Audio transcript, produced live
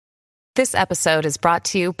This episode is brought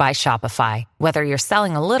to you by Shopify. Whether you're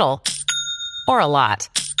selling a little or a lot,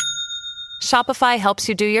 Shopify helps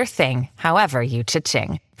you do your thing, however you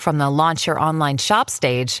cha-ching. From the launch your online shop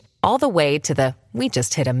stage, all the way to the we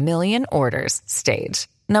just hit 1 million orders stage.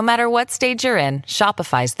 No matter what stage you're in,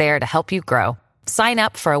 Shopify's there to help you grow. Sign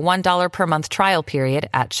up for a $1 per month trial period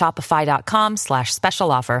at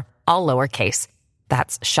shopify.com/special offer, all lowercase.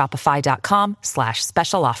 That's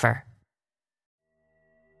shopify.com/special offer.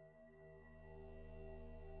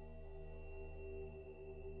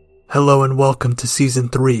 Hello and welcome to Season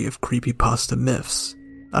 3 of Creepypasta Myths.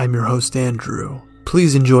 I'm your host Andrew.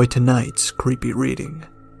 Please enjoy tonight's creepy reading.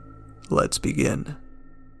 Let's begin.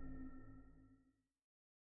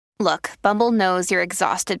 Look, Bumble knows you're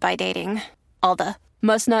exhausted by dating. All the,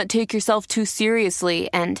 must not take yourself too seriously,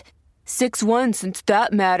 and 6'1" since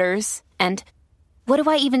that matters, and what do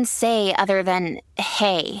I even say other than,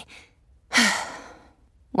 hey?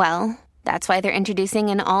 Well, that's why they're introducing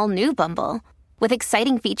an all-new Bumble. With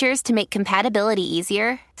exciting features to make compatibility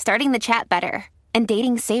easier, starting the chat better, and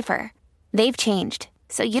dating safer. They've changed,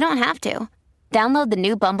 so you don't have to. Download the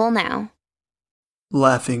new Bumble now.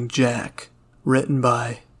 Laughing Jack, written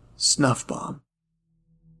by Snuffbomb.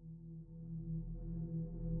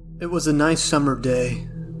 It was a nice summer day.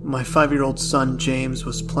 My 5-year-old son James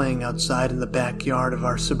was playing outside in the backyard of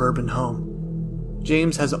our suburban home.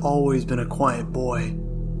 James has always been a quiet boy.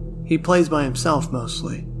 He plays by himself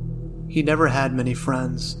mostly. He never had many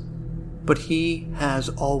friends, but he has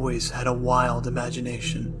always had a wild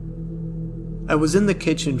imagination. I was in the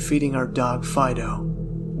kitchen feeding our dog Fido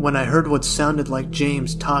when I heard what sounded like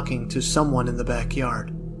James talking to someone in the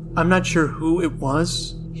backyard. I'm not sure who it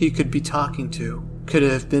was he could be talking to. Could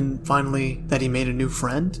it have been finally that he made a new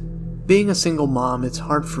friend? Being a single mom, it's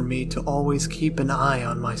hard for me to always keep an eye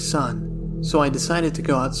on my son, so I decided to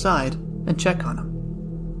go outside and check on him.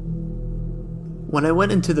 When I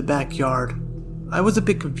went into the backyard, I was a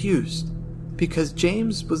bit confused, because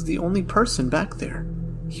James was the only person back there.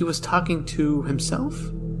 He was talking to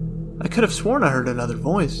himself? I could have sworn I heard another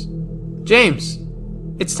voice. "James,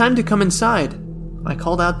 it's time to come inside," I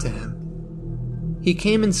called out to him. He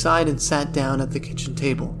came inside and sat down at the kitchen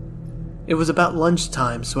table. It was about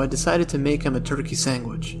lunchtime, so I decided to make him a turkey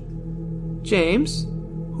sandwich. "James,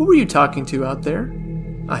 who were you talking to out there?"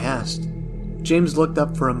 I asked. James looked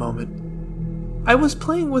up for a moment. "I was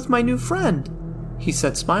playing with my new friend," he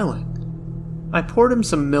said, smiling. I poured him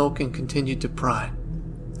some milk and continued to pry,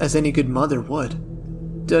 as any good mother would.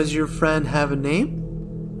 "Does your friend have a name?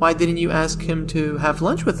 Why didn't you ask him to have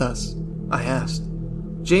lunch with us?" I asked.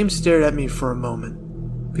 James stared at me for a moment,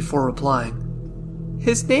 before replying,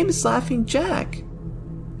 "His name is Laughing Jack."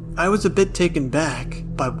 I was a bit taken back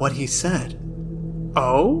by what he said.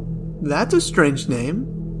 "Oh, that's a strange name.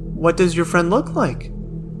 What does your friend look like?"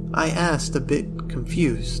 I asked, a bit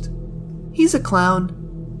confused. "He's a clown.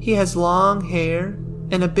 He has long hair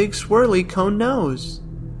and a big swirly cone nose.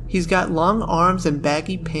 He's got long arms and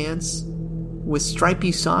baggy pants with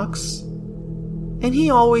stripy socks. And he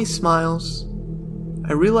always smiles."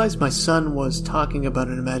 I realized my son was talking about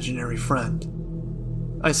an imaginary friend.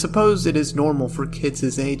 I suppose it is normal for kids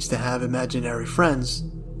his age to have imaginary friends,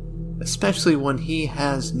 especially when he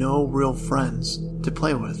has no real friends to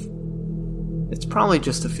play with. It's probably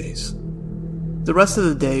just a phase. The rest of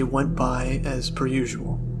the day went by as per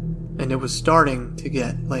usual, and it was starting to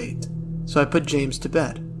get late, so I put James to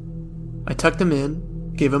bed. I tucked him in,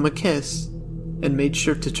 gave him a kiss, and made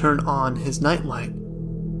sure to turn on his nightlight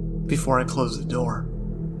before I closed the door.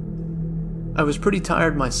 I was pretty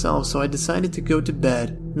tired myself, so I decided to go to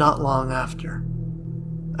bed not long after.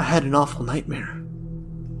 I had an awful nightmare.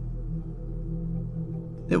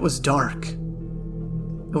 It was dark.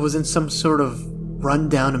 It was in some sort of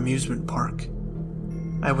run-down amusement park.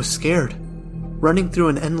 I was scared, running through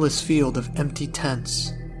an endless field of empty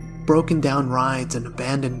tents, broken-down rides, and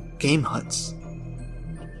abandoned game huts.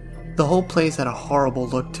 The whole place had a horrible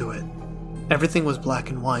look to it. Everything was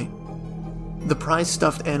black and white. The prized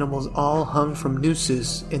stuffed animals all hung from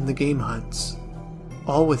nooses in the game huts,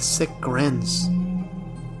 all with sick grins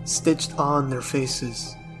stitched on their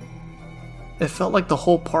faces. It felt like the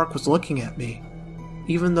whole park was looking at me,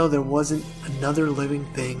 even though there wasn't another living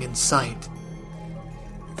thing in sight.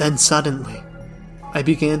 Then suddenly, I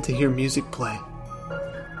began to hear music play.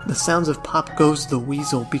 The sounds of Pop Goes the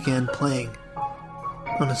Weasel began playing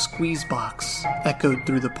on a squeeze box echoed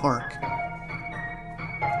through the park.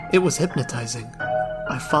 It was hypnotizing.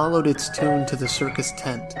 I followed its tune to the circus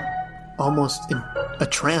tent, almost in a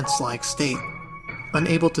trance-like state,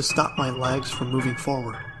 unable to stop my legs from moving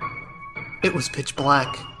forward. It was pitch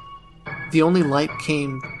black. The only light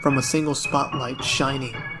came from a single spotlight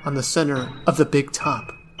shining on the center of the big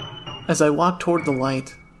top. As I walked toward the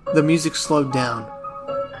light, the music slowed down.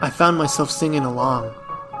 I found myself singing along,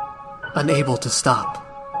 unable to stop.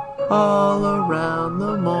 All around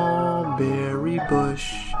the mulberry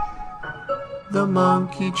bush, the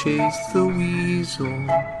monkey chased the weasel.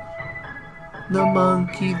 The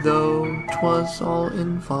monkey, though 'twas all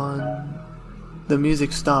in fun. The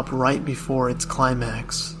music stopped right before its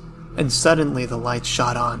climax, and suddenly the light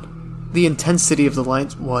shot on. The intensity of the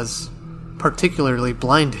light was particularly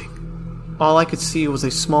blinding. All I could see was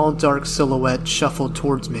a small dark silhouette shuffle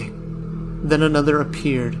towards me. Then another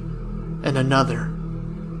appeared, and another,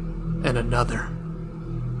 and another.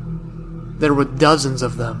 There were dozens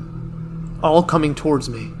of them, all coming towards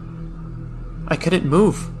me. I couldn't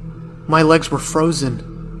move. My legs were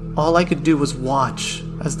frozen. All I could do was watch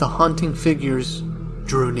as the haunting figures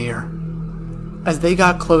drew near. As they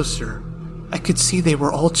got closer, I could see they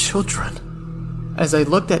were all children. As I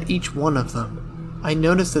looked at each one of them, I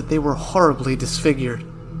noticed that they were horribly disfigured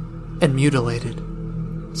and mutilated.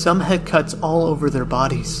 Some had cuts all over their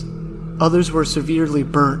bodies, others were severely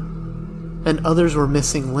burnt, and others were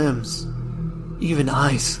missing limbs, even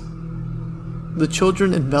eyes. The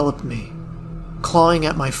children enveloped me, clawing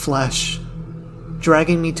at my flesh,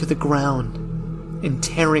 dragging me to the ground, and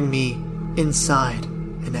tearing me inside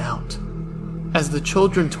and out. As the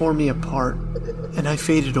children tore me apart, and I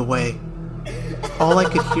faded away, all I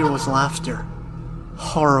could hear was laughter.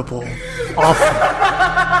 Horrible, awful,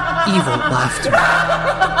 evil laughter.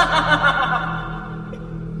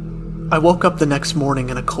 I woke up the next morning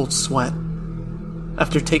in a cold sweat.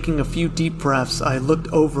 After taking a few deep breaths, I looked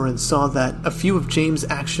over and saw that a few of James'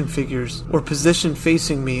 action figures were positioned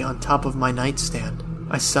facing me on top of my nightstand.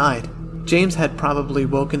 I sighed. James had probably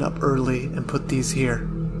woken up early and put these here.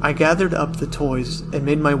 I gathered up the toys and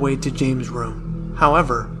made my way to James' room.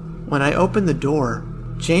 However, when I opened the door,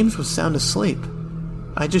 James was sound asleep.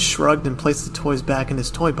 I just shrugged and placed the toys back in his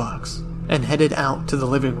toy box and headed out to the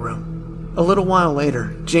living room. A little while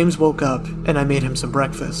later, James woke up and I made him some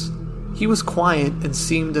breakfast. He was quiet and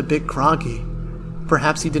seemed a bit groggy.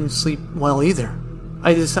 Perhaps he didn't sleep well either.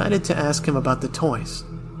 I decided to ask him about the toys.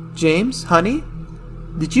 James, honey,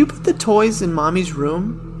 did you put the toys in Mommy's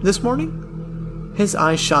room this morning? His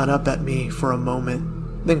eyes shot up at me for a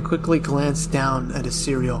moment, then quickly glanced down at his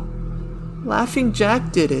cereal. Laughing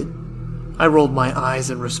Jack did it. I rolled my eyes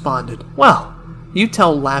and responded, Well, you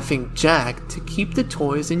tell Laughing Jack to keep the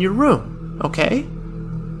toys in your room, okay?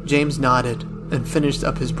 James nodded and finished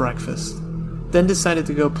up his breakfast, then decided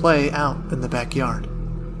to go play out in the backyard.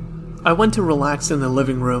 I went to relax in the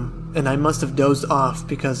living room, and I must have dozed off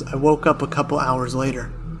because I woke up a couple hours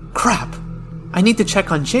later. Crap! I need to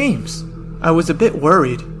check on James! I was a bit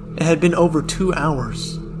worried. It had been over 2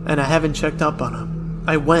 hours, and I haven't checked up on him.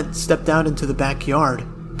 I stepped out into the backyard,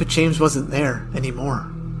 but James wasn't there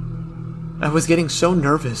anymore. I was getting so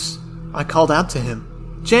nervous. I called out to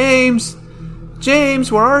him, James!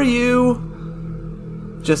 James, where are you?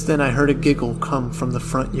 Just then I heard a giggle come from the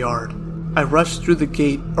front yard. I rushed through the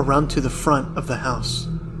gate around to the front of the house.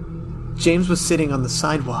 James was sitting on the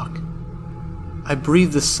sidewalk. I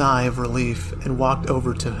breathed a sigh of relief and walked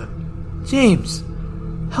over to him. James,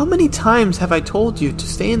 how many times have I told you to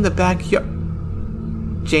stay in the backyard?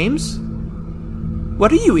 James?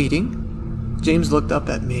 What are you eating? James looked up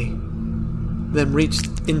at me, then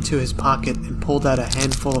reached into his pocket and pulled out a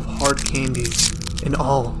handful of hard candies in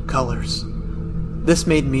all colors. This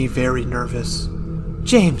made me very nervous.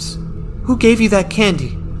 James, who gave you that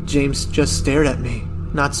candy? James just stared at me,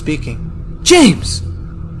 not speaking. James!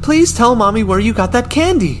 Please tell Mommy where you got that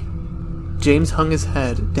candy! James hung his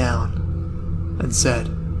head down and said,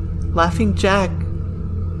 Laughing Jack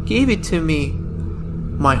gave it to me.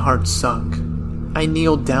 My heart sunk. I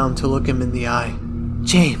kneeled down to look him in the eye.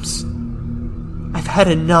 James, I've had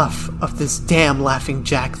enough of this damn Laughing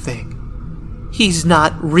Jack thing. He's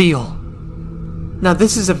not real. Now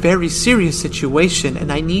this is a very serious situation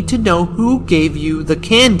and I need to know who gave you the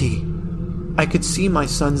candy. I could see my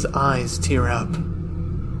son's eyes tear up.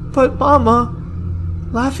 But Mama,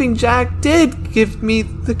 Laughing Jack did give me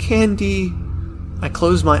the candy. I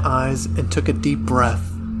closed my eyes and took a deep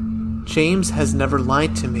breath. James has never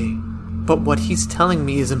lied to me, but what he's telling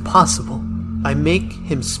me is impossible. I make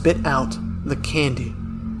him spit out the candy,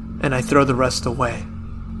 and I throw the rest away.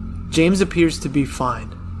 James appears to be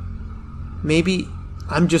fine. Maybe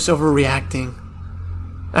I'm just overreacting.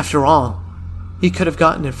 After all, he could have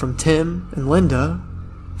gotten it from Tim and Linda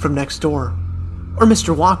from next door, or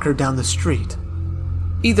Mr. Walker down the street.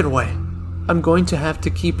 Either way, I'm going to have to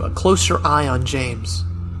keep a closer eye on James.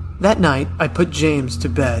 That night, I put James to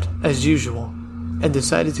bed, as usual, and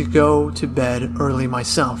decided to go to bed early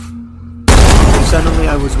myself. Suddenly,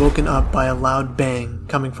 I was woken up by a loud bang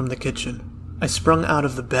coming from the kitchen. I sprung out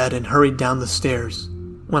of the bed and hurried down the stairs.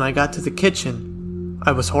 When I got to the kitchen,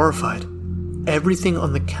 I was horrified. Everything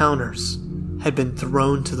on the counters had been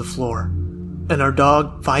thrown to the floor, and our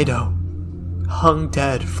dog, Fido, hung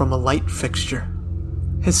dead from a light fixture.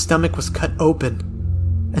 His stomach was cut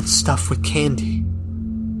open and stuffed with candy,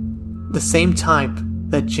 the same type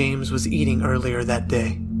that James was eating earlier that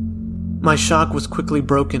day. My shock was quickly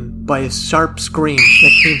broken by a sharp scream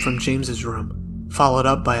that came from James's room, followed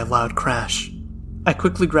up by a loud crash. I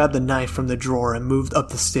quickly grabbed the knife from the drawer and moved up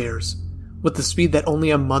the stairs, with the speed that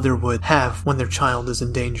only a mother would have when their child is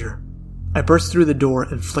in danger. I burst through the door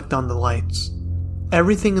and flicked on the lights.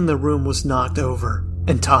 Everything in the room was knocked over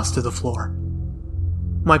and tossed to the floor.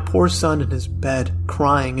 My poor son in his bed,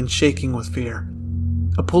 crying and shaking with fear.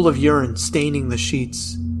 A pool of urine staining the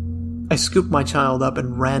sheets. I scooped my child up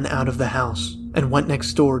and ran out of the house and went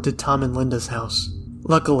next door to Tom and Linda's house.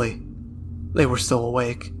 Luckily, they were still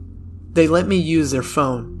awake. They let me use their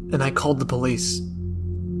phone, and I called the police.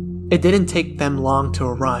 It didn't take them long to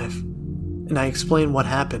arrive, and I explained what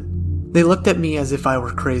happened. They looked at me as if I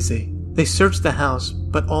were crazy. They searched the house,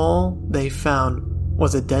 but all they found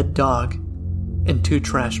was a dead dog and 2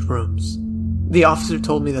 trashed rooms. The officer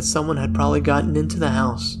told me that someone had probably gotten into the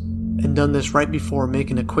house and done this right before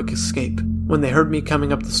making a quick escape. When they heard me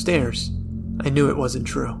coming up the stairs, I knew it wasn't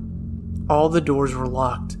true. All the doors were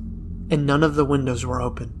locked, and none of the windows were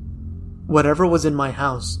open. Whatever was in my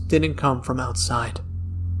house didn't come from outside.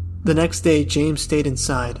 The next day, James stayed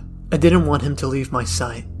inside. I didn't want him to leave my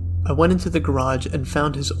sight. I went into the garage and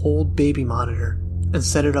found his old baby monitor and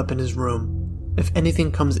set it up in his room. If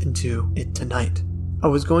anything comes into it tonight, I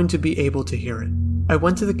was going to be able to hear it. I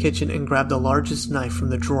went to the kitchen and grabbed the largest knife from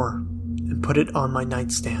the drawer and put it on my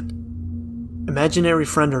nightstand. Imaginary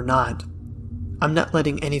friend or not, I'm not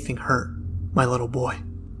letting anything hurt my little boy.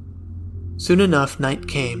 Soon enough, night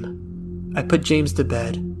came. I put James to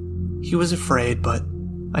bed. He was afraid, but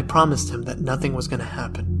I promised him that nothing was going to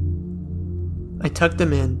happen. I tucked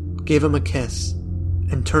him in, gave him a kiss,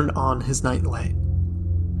 and turned on his nightlight.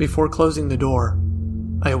 Before closing the door,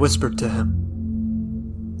 I whispered to him,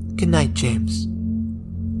 "Good night, James.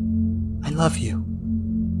 I love you."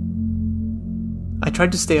 I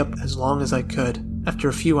tried to stay up as long as I could. After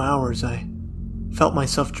a few hours, I felt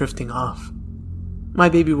myself drifting off. My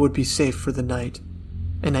baby would be safe for the night,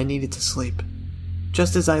 and I needed to sleep.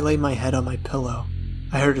 Just as I lay my head on my pillow,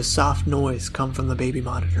 I heard a soft noise come from the baby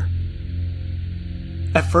monitor.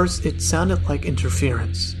 At first, it sounded like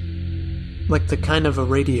interference, like the kind of a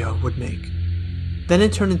radio would make. Then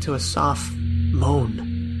it turned into a soft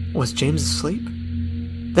moan. Was James asleep?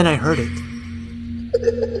 Then I heard it.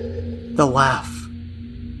 The laugh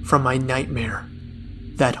from my nightmare.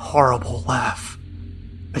 That horrible laugh.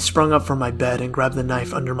 I sprung up from my bed and grabbed the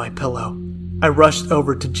knife under my pillow. I rushed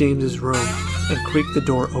over to James's room and creaked the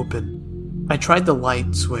door open. I tried the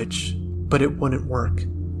light switch, but it wouldn't work.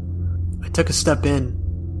 I took a step in,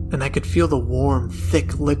 and I could feel the warm,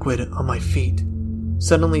 thick liquid on my feet.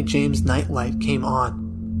 Suddenly, James' nightlight came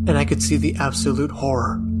on, and I could see the absolute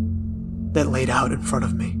horror that laid out in front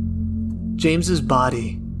of me. James's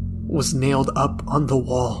body was nailed up on the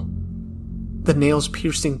wall, the nails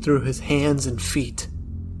piercing through his hands and feet.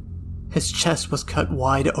 His chest was cut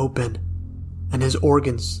wide open, and his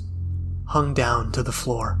organs hung down to the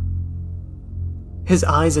floor. His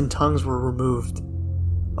eyes and tongues were removed,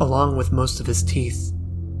 along with most of his teeth.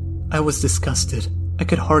 I was disgusted. I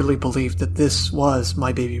could hardly believe that this was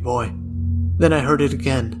my baby boy. Then I heard it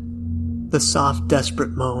again, the soft,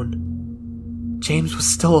 desperate moan. James was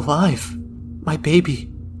still alive. My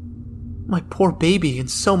baby. My poor baby, in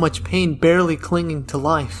so much pain, barely clinging to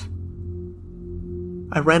life.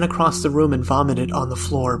 I ran across the room and vomited on the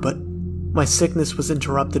floor, but my sickness was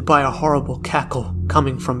interrupted by a horrible cackle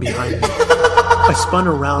coming from behind me. I spun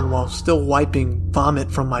around while still wiping vomit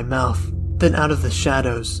from my mouth. Then out of the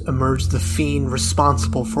shadows emerged the fiend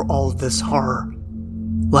responsible for all of this horror.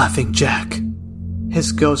 Laughing Jack.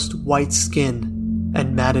 His ghost white skin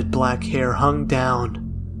and matted black hair hung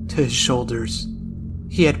down to his shoulders.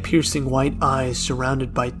 He had piercing white eyes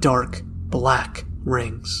surrounded by dark, black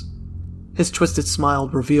rings. His twisted smile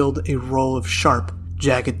revealed a row of sharp,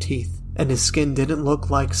 jagged teeth, and his skin didn't look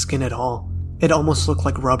like skin at all. It almost looked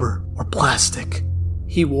like rubber or plastic.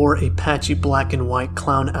 He wore a patchy black and white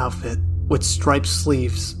clown outfit with striped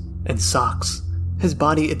sleeves and socks. His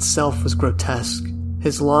body itself was grotesque,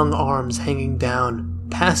 his long arms hanging down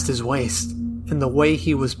past his waist, and the way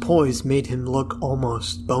he was poised made him look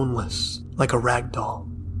almost boneless, like a rag doll.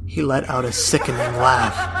 He let out a sickening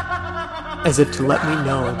laugh. as if to let me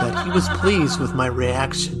know that he was pleased with my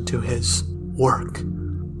reaction to his work.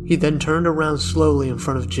 He then turned around slowly in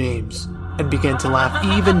front of James and began to laugh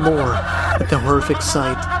even more at the horrific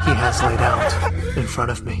sight he has laid out in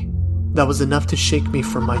front of me. That was enough to shake me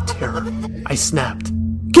from my terror. I snapped,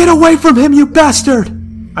 "Get away from him, you bastard!"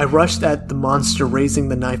 I rushed at the monster, raising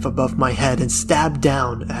the knife above my head and stabbed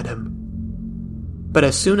down at him. But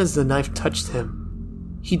as soon as the knife touched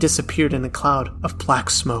him, he disappeared in a cloud of black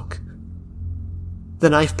smoke. The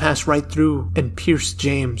knife passed right through and pierced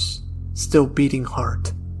James' still beating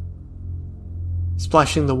heart,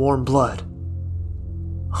 splashing the warm blood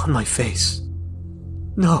on my face.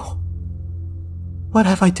 No. What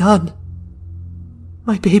have I done?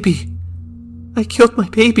 My baby. I killed my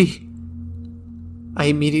baby. I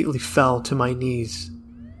immediately fell to my knees,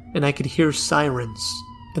 and I could hear sirens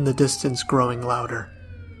in the distance growing louder.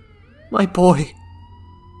 My boy.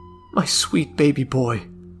 My sweet baby boy.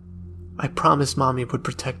 I promised Mommy would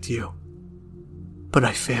protect you. But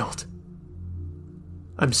I failed.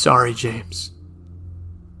 I'm sorry, James.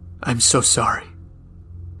 I'm so sorry.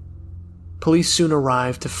 Police soon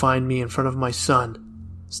arrived to find me in front of my son,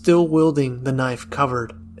 still wielding the knife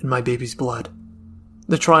covered in my baby's blood.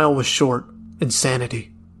 The trial was short.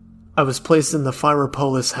 Insanity. I was placed in the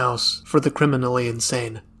Phyropolis house for the criminally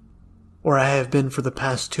insane, where I have been for the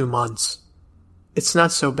past 2 months. It's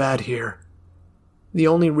not so bad here. The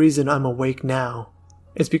only reason I'm awake now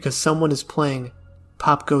is because someone is playing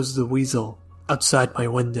Pop Goes the Weasel outside my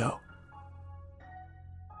window.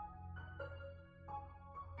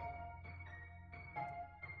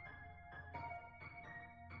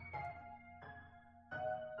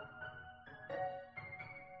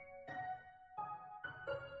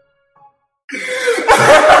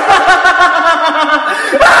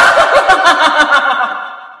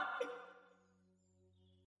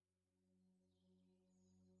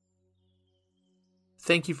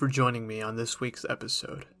 Thank you for joining me on this week's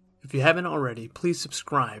episode. If you haven't already, please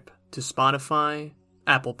subscribe to Spotify,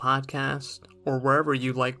 Apple Podcasts, or wherever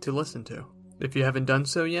you like to listen to. If you haven't done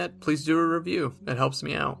so yet, please do a review. It helps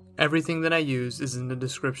me out. Everything that I use is in the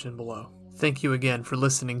description below. Thank you again for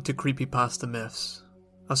listening to Creepypasta Myths.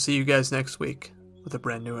 I'll see you guys next week with a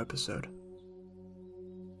brand new episode.